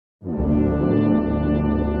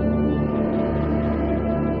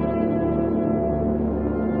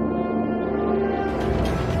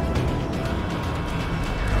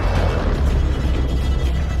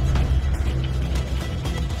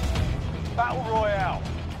Battle Royale.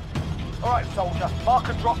 Alright, soldier, mark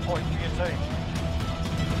a drop point for your team.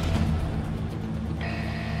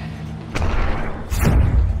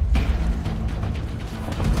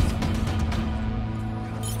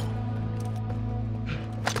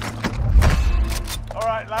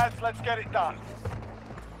 Alright, lads, let's get it done.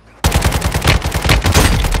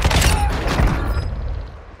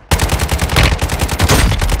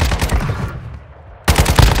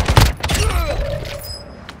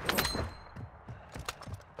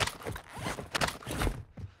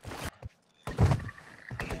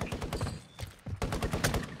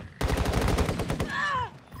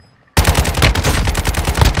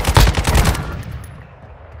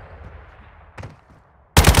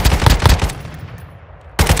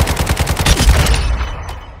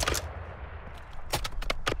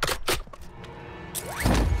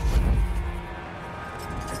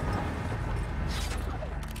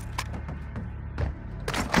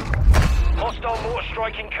 Hostile mortar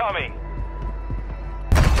strike incoming.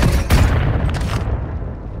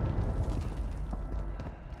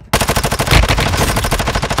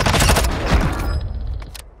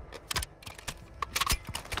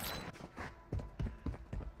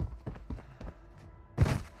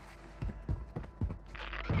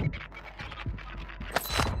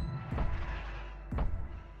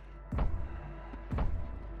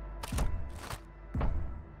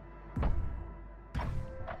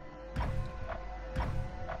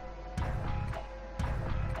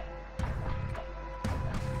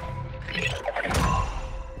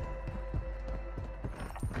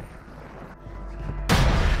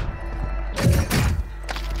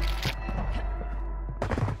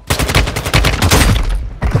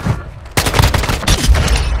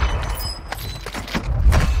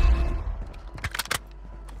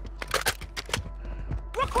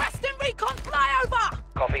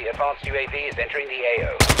 Copy, advanced UAV is entering the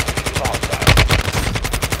AO. Faster.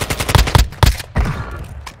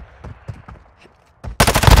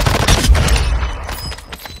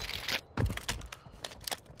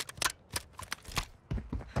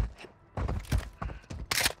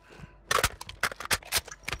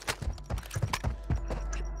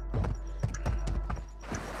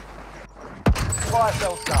 Fire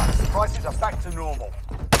sales done. Prices are back to normal.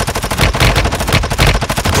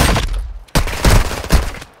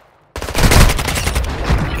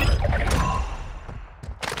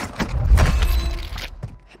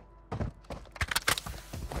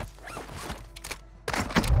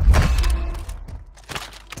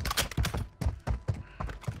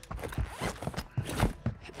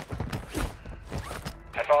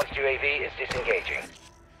 Advanced UAV is disengaging.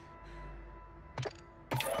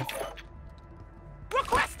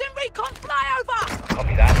 Requesting recon flyover!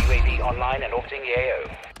 Copy that. UAV online and orbiting the AO.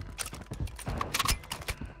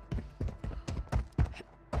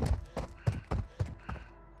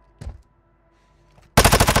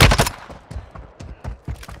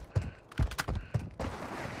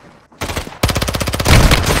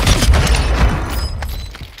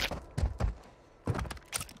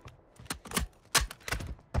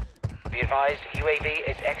 Be advised, UAV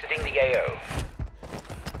is exiting the AO.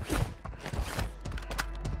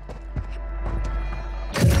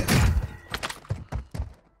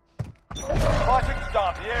 Fighting's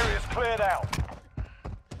done. The area's cleared out.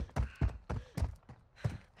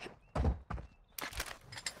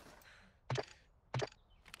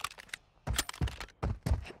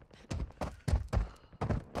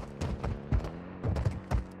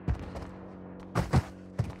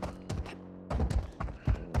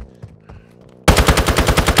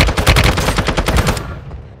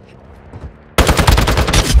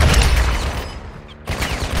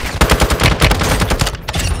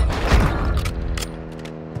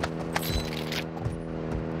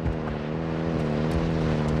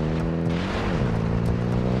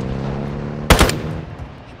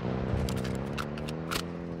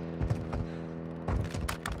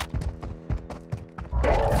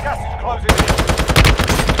 Gas is closing in.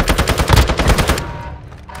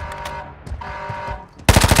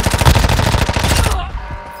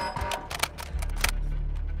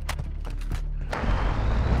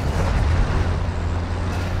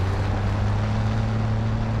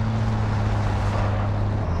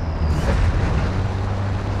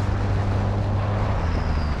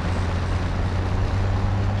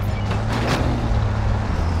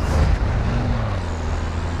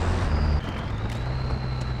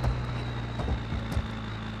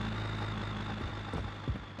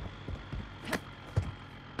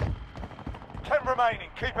 Remaining,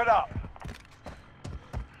 keep it up.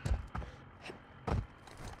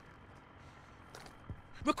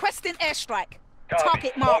 Requesting airstrike.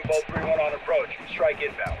 Target marked. Longbow 3-1 on approach. Strike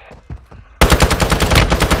inbound.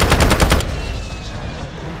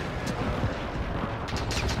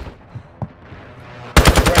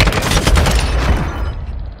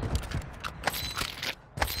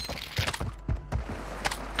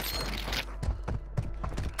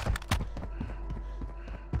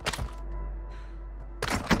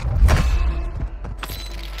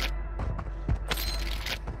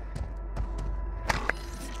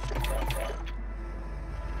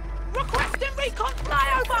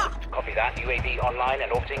 UAV online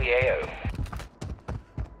and orbiting the AO.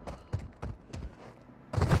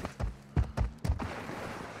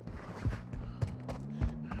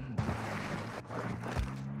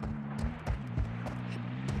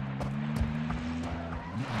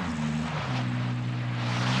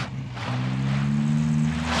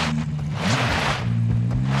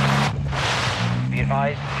 Be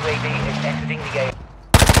advised, UAV is exiting the AO.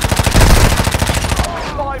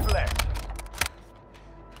 5 left.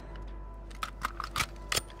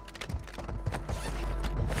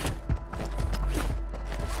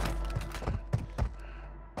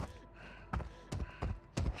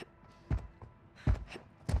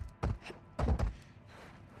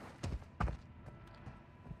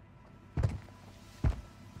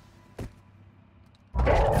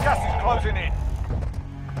 Gas is closing in.